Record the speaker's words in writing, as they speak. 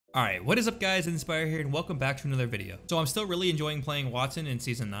Alright, what is up guys, Nspire here and welcome back to another video. So I'm still really enjoying playing Wattson in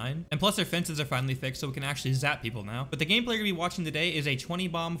Season 9, and plus their fences are finally fixed so we can actually zap people now. But the gameplay we're going to be watching today is a 20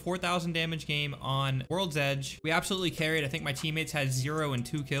 bomb, 4,000 damage game on World's Edge. We absolutely carried. I think my teammates had 0 and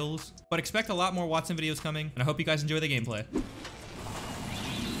 2 kills. But expect a lot more Wattson videos coming, and I hope you guys enjoy the gameplay.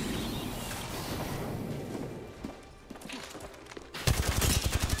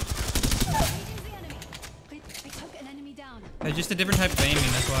 It's just a different type of aiming,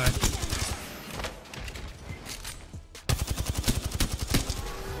 that's why.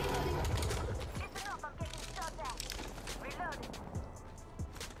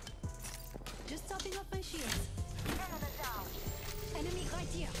 Just topping up my shields. Enemy right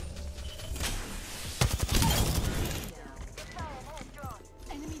here.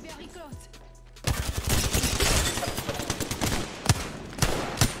 Enemy very close.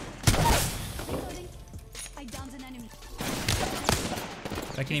 Reloading. I downed an enemy.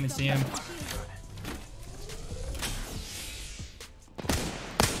 I can't even see him. Took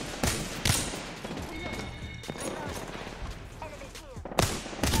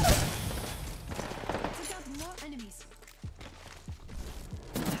out more enemies.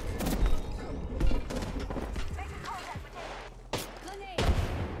 Grenade.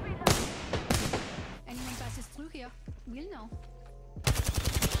 Anyone passes through here, we'll know.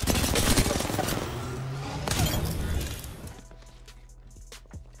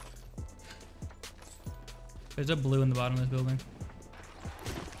 There's a blue in the bottom of this building.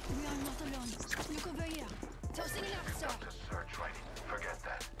 We are not alone. Look over here. Tossing an Star. Search right. Forget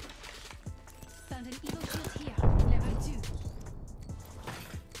that. Found an evil shield here. Level 2.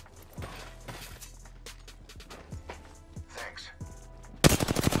 Thanks.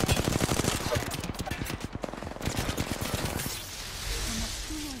 I'm not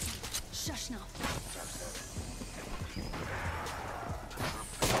too noisy. Shush now.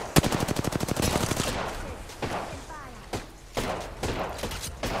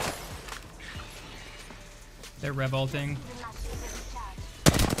 They're revolting. I'm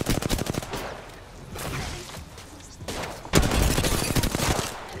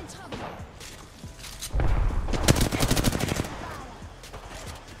in trouble.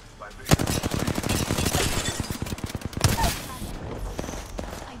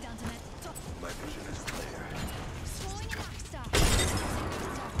 I downed an enemy. Top. My vision is clear. Throwing an Star.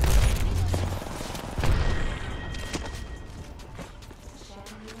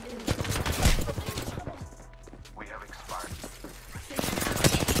 We have expired.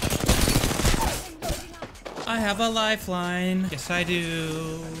 I have a lifeline. Yes, I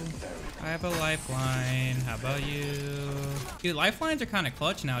do. I have a lifeline. How about you? Dude, lifelines are kind of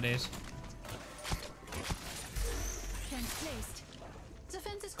clutch nowadays. Fence placed. The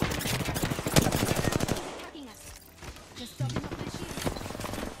fence is closed. Attacking us. Just topping up my shield.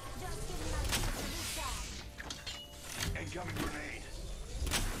 Just giving my Incoming grenade.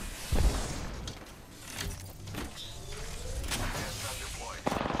 Hands not deployed.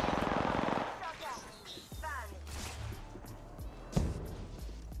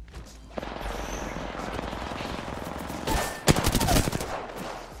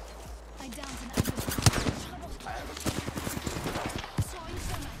 I downed an enemy. Throwing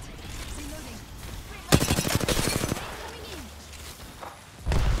thermite. Reloading. Coming in.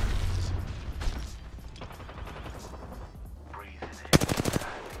 Breathe in.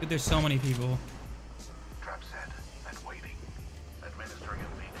 Dude, there's so many people. Trap set and waiting. Administering a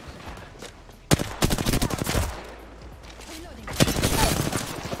Phoenix. Reloading.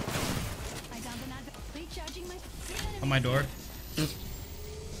 I downed an advert. Recharging my. On my door.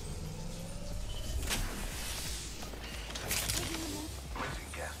 Placing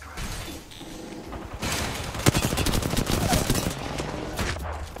gas trap.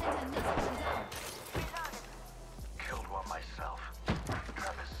 Killed one myself.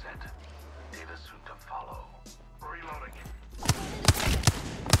 Trap is set. Data soon to follow. Reloading.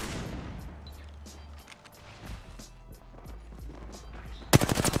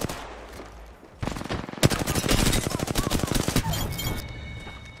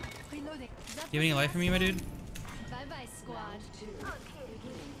 Reloading. You have any life for me, my dude? Bye bye, squad.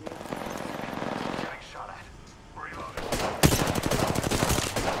 Getting shot at. Reloading.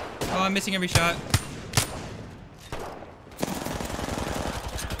 Oh, I'm missing every shot.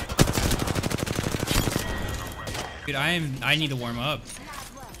 Dude, I need to warm up.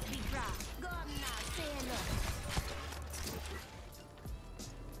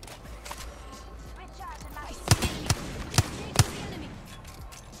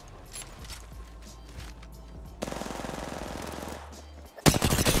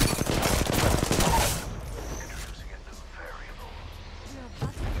 Introducing a new variable.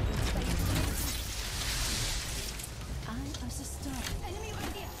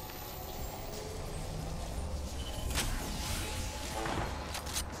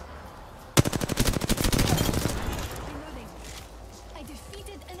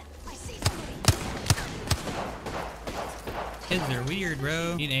 defeated and I see somebody. Kids are weird,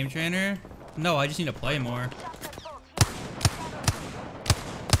 bro. Need aim trainer? No, I just need to play more.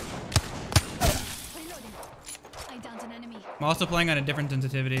 Reloading. I downed an enemy. I'm also playing on a different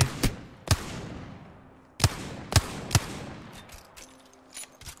sensitivity.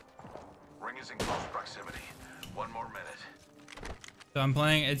 Ring is in close proximity. 1 more minute. So I'm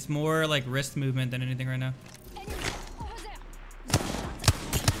playing, it's more like wrist movement than anything right now. Enemy over there.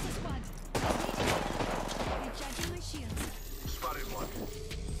 Another squad. Recharging my shields. Spotted one.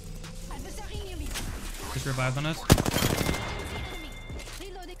 Adversary near me. Just revived on us. Enemy.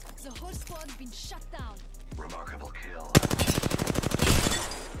 Reloading. The whole squad been shut down. Remarkable kill.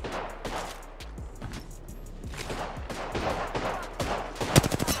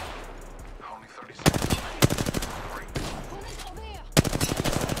 Only 30 seconds. Opponent over here.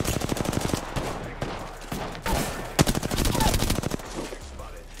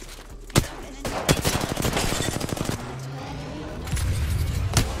 Spotted. Downed an enemy.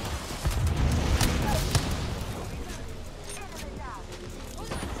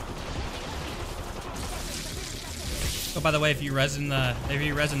 Oh, by the way, if you resin that,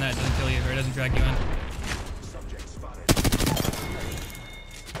 it doesn't kill you or it doesn't drag you in. Subject spotted.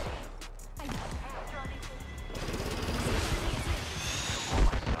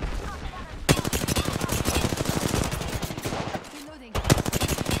 Reloading.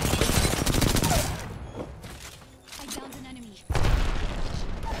 I downed an enemy.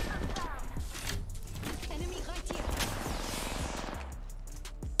 Enemy right here.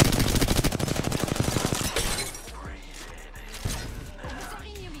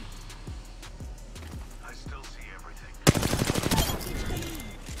 Adversary near me. I still see everything.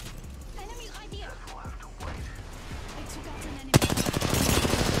 Enemy right here. We'll have to wait. I took out an enemy.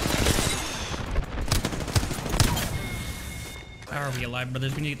 How are we alive,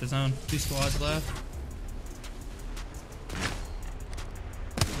 brothers? We need to get the zone. 2 squads left.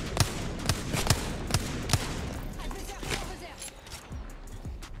 Adversary over there.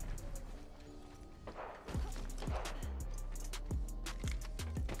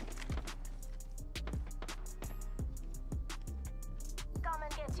 Come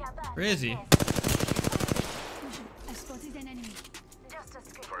and get your back. Where is he? I spotted an enemy. Just a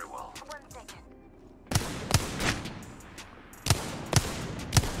script. Very well. 1 second.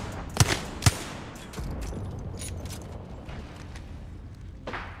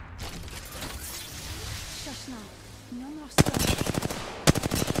 Shush now. No more stuff.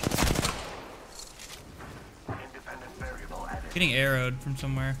 Independent variable added. Getting arrowed from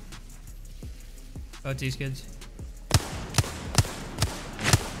somewhere. Oh, it's these kids.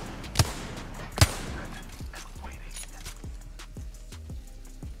 Waiting.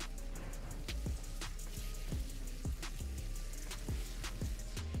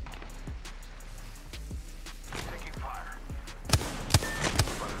 Taking fire.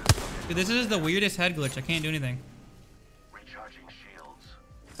 Dude, this is the weirdest head glitch. I can't do anything. Recharging shields.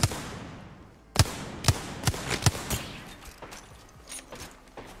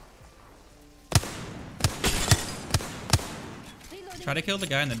 Reloading. Try to kill the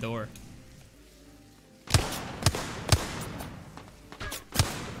guy in the door.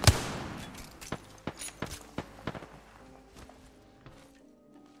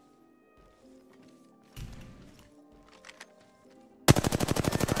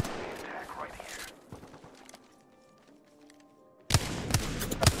 Attack right here.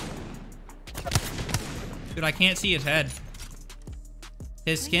 Dude, I can't see his head.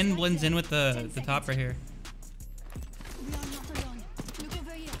 His skin blends in with the top right here. We are not alone. Look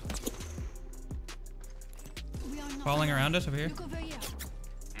over here. We are not Crawling alone. around us over here. Look over here.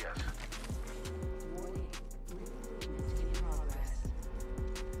 Yes.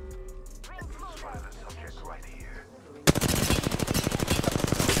 Try the subject right here.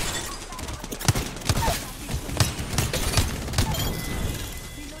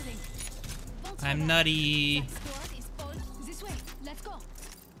 Reloading. Don't I'm hold nutty. That squad is all this way. Let's go.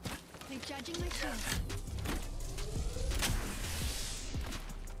 Recharging my shields.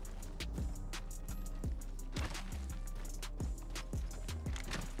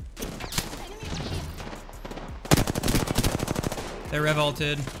 Enemy right here. They're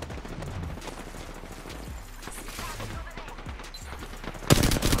revolted.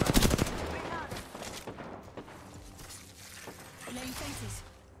 Laying fences.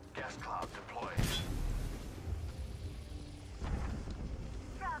 Gas cloud deployed.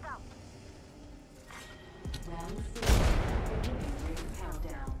 Frag out.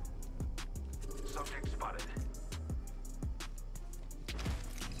 Subject spotted.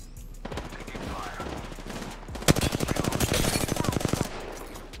 Taking fire.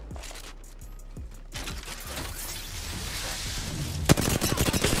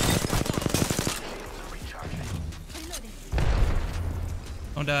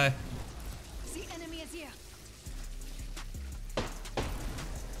 Don't die. The enemy is here.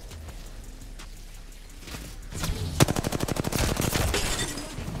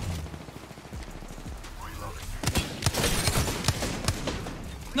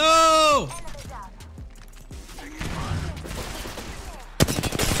 No! Enemy down.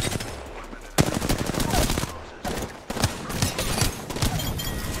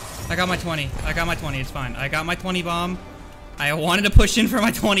 I got my 20. I got my 20. It's fine. I got my 20 bomb. I wanted to push in for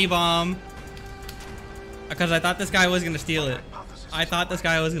my 20 bomb. Because I thought this guy was going to steal it. I thought this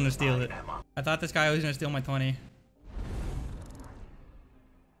guy was going to steal it. I thought this guy was going to steal my 20.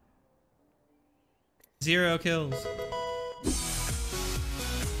 0 kills.